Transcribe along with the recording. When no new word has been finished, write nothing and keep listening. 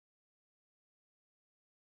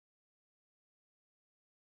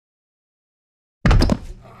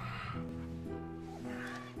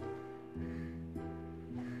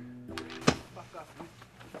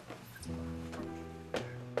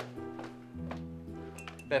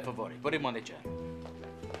Per favore, put him on the chair.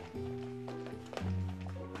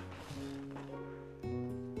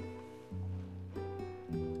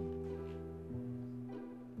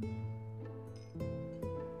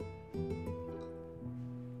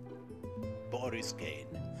 Boris Kane,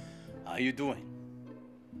 how you doing?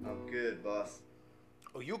 I'm good, boss.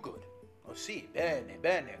 Oh, you good? Oh, sì, bene,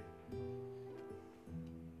 bene.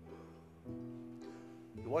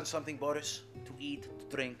 You want something, Boris? To eat,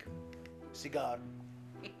 to drink? Cigar?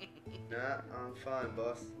 Nah, I'm fine,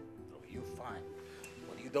 boss. Oh, you fine.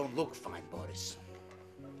 Well, you don't look fine, Boris.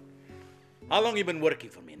 How long you been working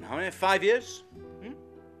for me now, 5 years?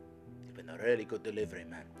 You've been a really good delivery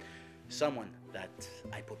man. Someone that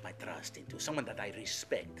I put my trust into. Someone that I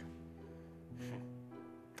respect.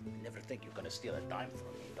 I never think you're gonna steal a dime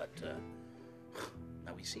from me, but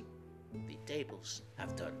now we see. The tables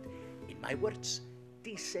have turned. In my words,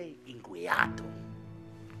 ti sei inguiato.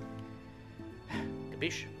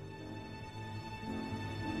 Capisci?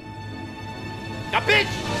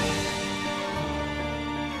 Capisci?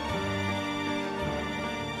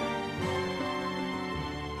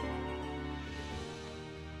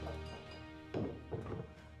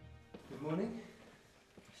 Good morning.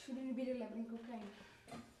 Shouldn't you be delivering cocaine?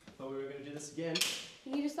 Thought we were going to do this again.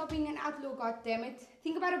 You need to stop being an outlaw, goddammit.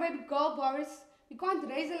 Think about a baby girl, Boris. You can't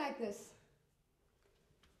raise her like this.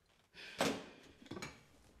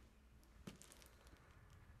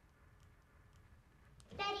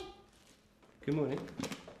 Daddy. Good morning.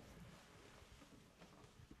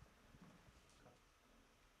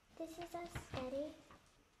 This is us, Daddy.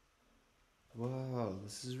 Wow,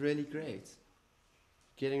 this is really great.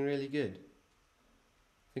 Getting really good.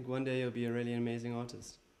 I think one day you'll be a really amazing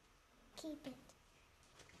artist. Keep it.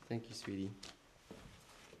 Thank you, sweetie.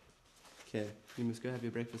 Okay, you must go have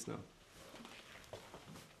your breakfast now.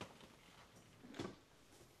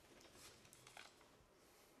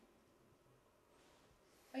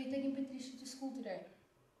 Are you taking Patricia to school today?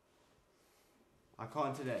 I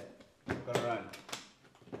can't today. I've got to run.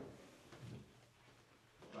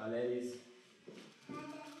 Bye, ladies.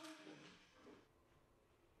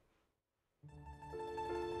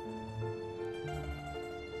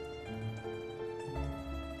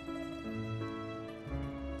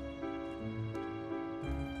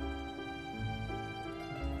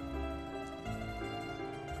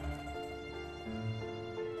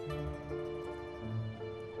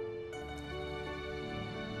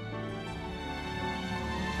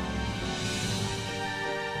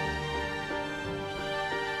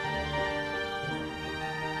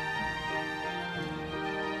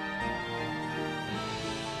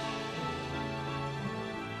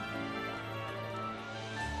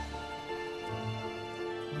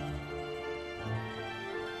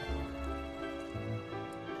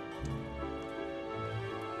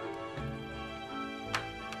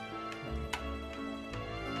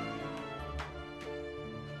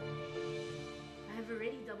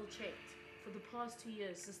 Double-checked. For the past 2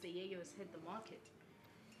 years since the Yayo has hit the market,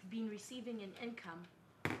 we've been receiving an income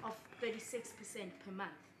of 36% per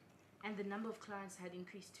month, and the number of clients had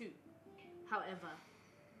increased too. However,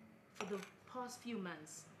 for the past few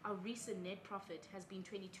months, our recent net profit has been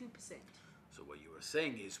 22%. So what you were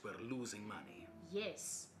saying is we're losing money.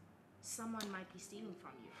 Yes, someone might be stealing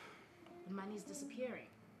from you. The money's disappearing.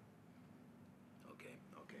 Okay,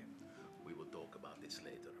 okay. We will talk about this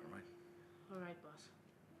later, all right? All right, boss.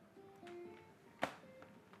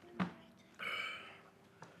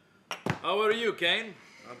 How are you, Kane?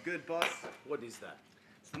 I'm good, boss. What is that?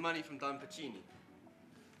 It's the money from Don Pacini.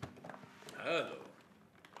 Hello.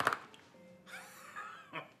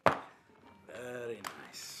 Very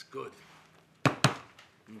nice. Good.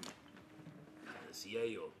 This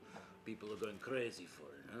Yayo, people are going crazy for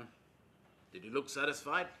it, huh? Did he look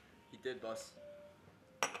satisfied? He did, boss.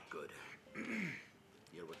 Good.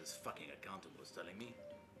 Hear what this fucking accountant was telling me?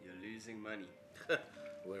 You're losing money.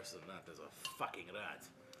 Worse than that, there's a fucking rat.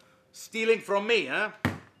 Stealing from me, huh?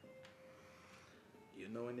 You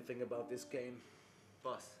know anything about this game?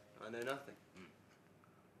 Boss, I know nothing.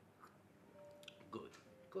 Good,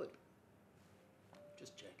 good.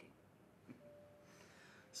 Just checking.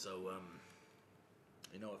 So,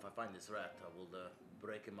 you know, if I find this rat, I will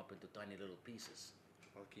break him up into tiny little pieces.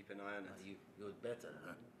 I'll keep an eye on it. You'd better,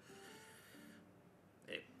 huh?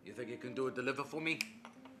 Hey, you think you can do a deliver for me?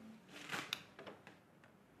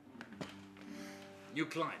 New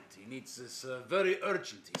client. He needs this very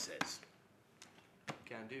urgent, he says.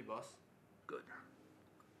 Can do, boss. Good.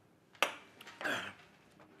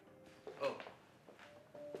 Oh.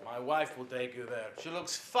 My wife will take you there. She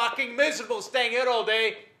looks fucking miserable staying here all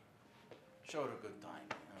day. Show her a good time.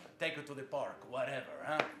 Take her to the park, whatever,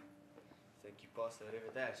 huh? Thank you, boss,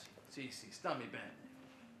 arrivederci. Sì, stammi bene.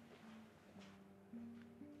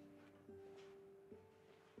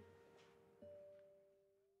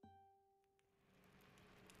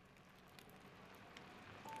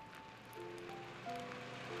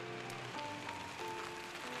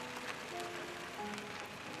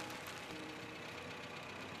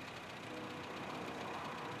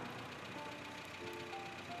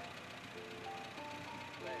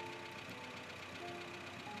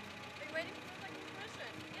 Been waiting for like permission.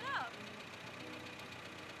 Get up.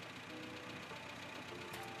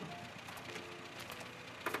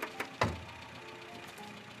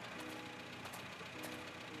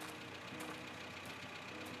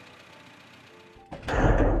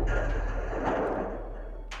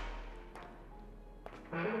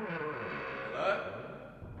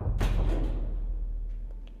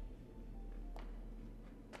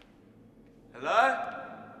 Hello?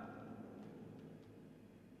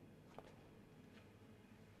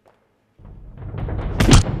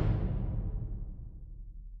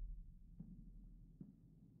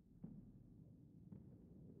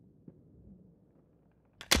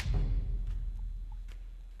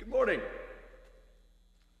 Good morning.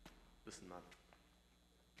 Listen, man.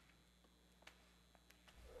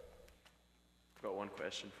 I've got one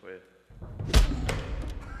question for you.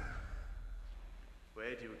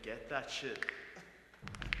 Where do you get that shit?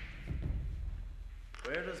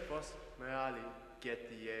 Where does Boss Mayali get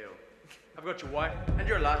the yayo? I've got your wife and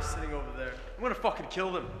your lass sitting over there. I'm gonna fucking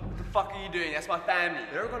kill them. What the fuck are you doing? That's my family.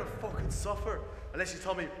 They're gonna fucking suffer unless you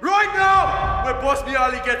tell me right now where Boss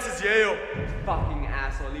Mayali gets his yayo. Fucking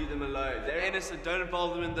asshole, leave them alone. They're innocent, don't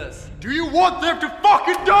involve them in this. Do you want them to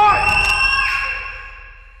fucking die?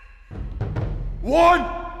 1,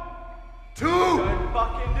 2, Don't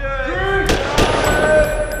fucking do it! 3.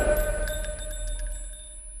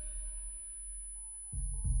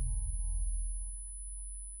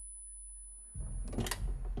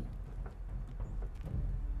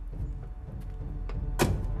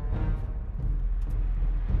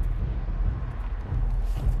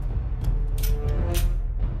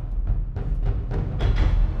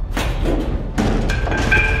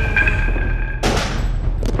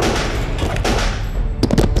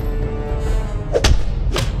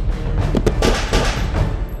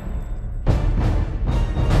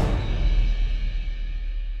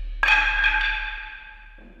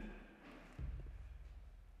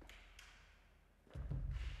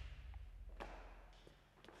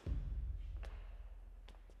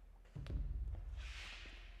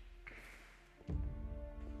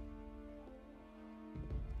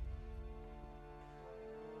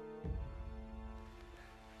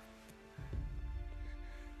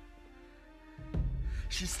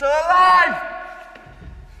 She's still alive!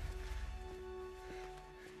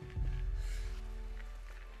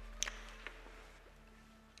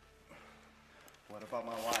 What about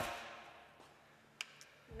my wife?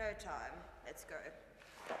 No time. Let's go.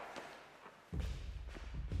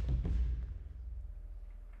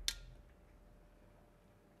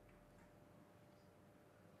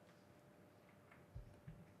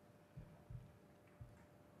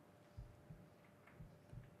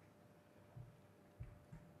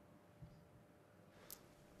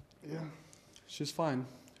 Yeah, she's fine.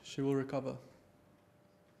 She will recover.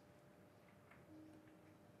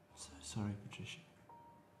 So sorry, Patricia.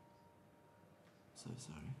 So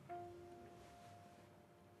sorry.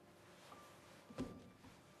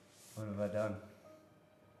 What have I done?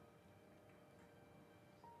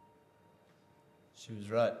 She was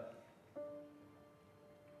right.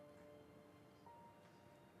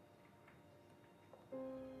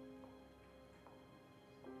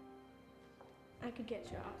 I could get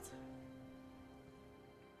you out.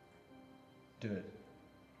 Do it.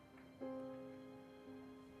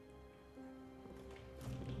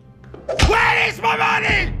 Where is my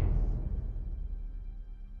money?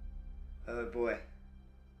 Oh boy.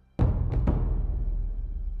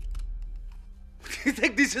 You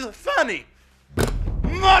think this is funny?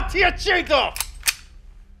 Matiacito!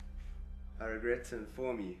 I regret to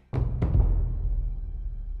inform you,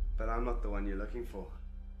 but I'm not the one you're looking for.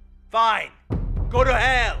 Fine. Go to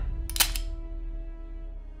hell.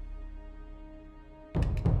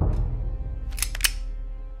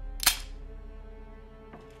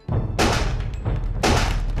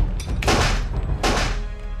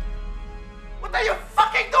 What are you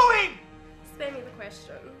fucking doing? Spare me the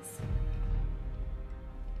questions.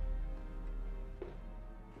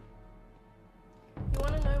 You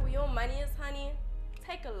want to know where your money is, honey?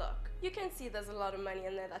 Take a look. You can see there's a lot of money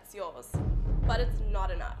in there that's yours, but it's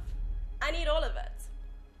not enough. I need all of it.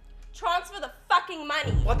 Transfer the fucking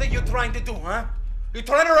money. What are you trying to do, huh? You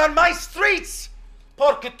trying to run my streets?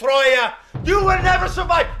 Porca Troia, you will never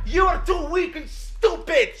survive. You are too weak and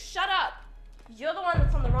stupid. Shut up! You're the one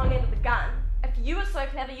that's on the wrong end of the gun. If you were so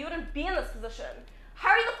clever, you wouldn't be in this position.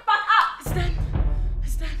 Hurry the fuck up!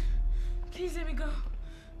 Stan, please let me go.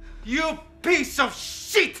 You piece of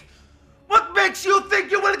shit! What makes you think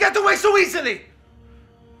you will get away so easily?